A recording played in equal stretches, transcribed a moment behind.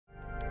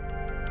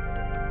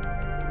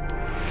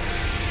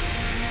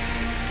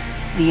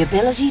The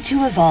ability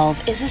to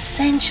evolve is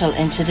essential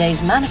in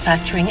today's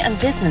manufacturing and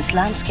business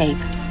landscape.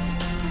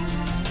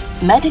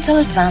 Medical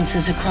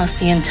advances across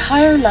the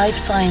entire life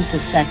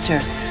sciences sector,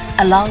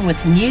 along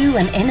with new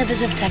and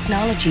innovative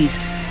technologies,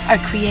 are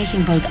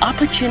creating both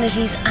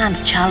opportunities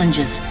and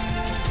challenges.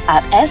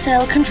 At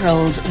SL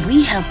Controls,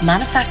 we help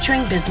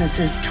manufacturing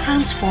businesses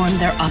transform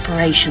their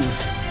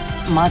operations,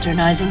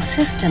 modernising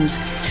systems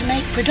to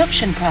make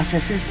production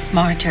processes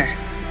smarter,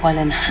 while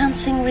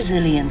enhancing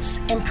resilience,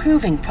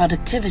 improving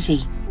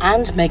productivity,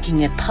 and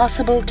making it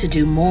possible to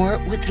do more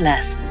with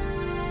less.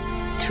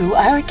 Through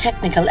our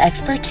technical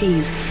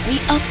expertise, we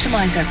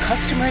optimise our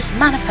customers'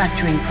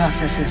 manufacturing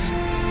processes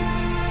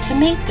to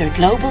meet their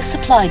global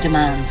supply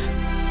demands.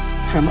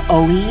 From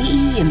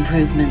OEE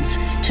improvements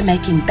to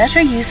making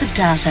better use of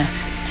data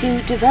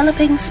to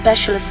developing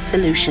specialist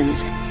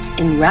solutions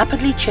in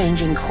rapidly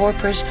changing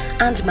corporate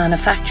and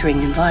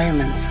manufacturing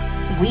environments.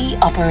 We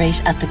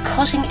operate at the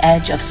cutting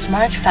edge of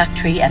smart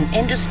factory and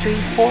Industry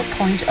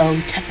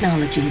 4.0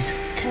 technologies,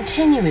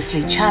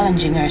 continuously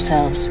challenging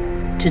ourselves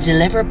to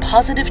deliver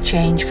positive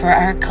change for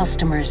our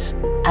customers,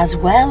 as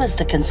well as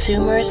the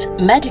consumers,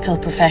 medical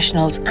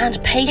professionals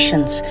and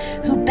patients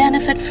who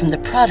benefit from the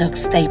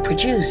products they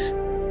produce.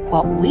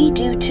 What we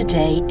do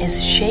today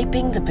is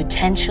shaping the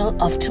potential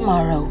of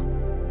tomorrow.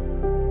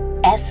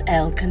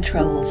 SL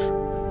Controls.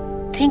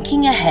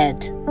 Thinking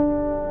ahead.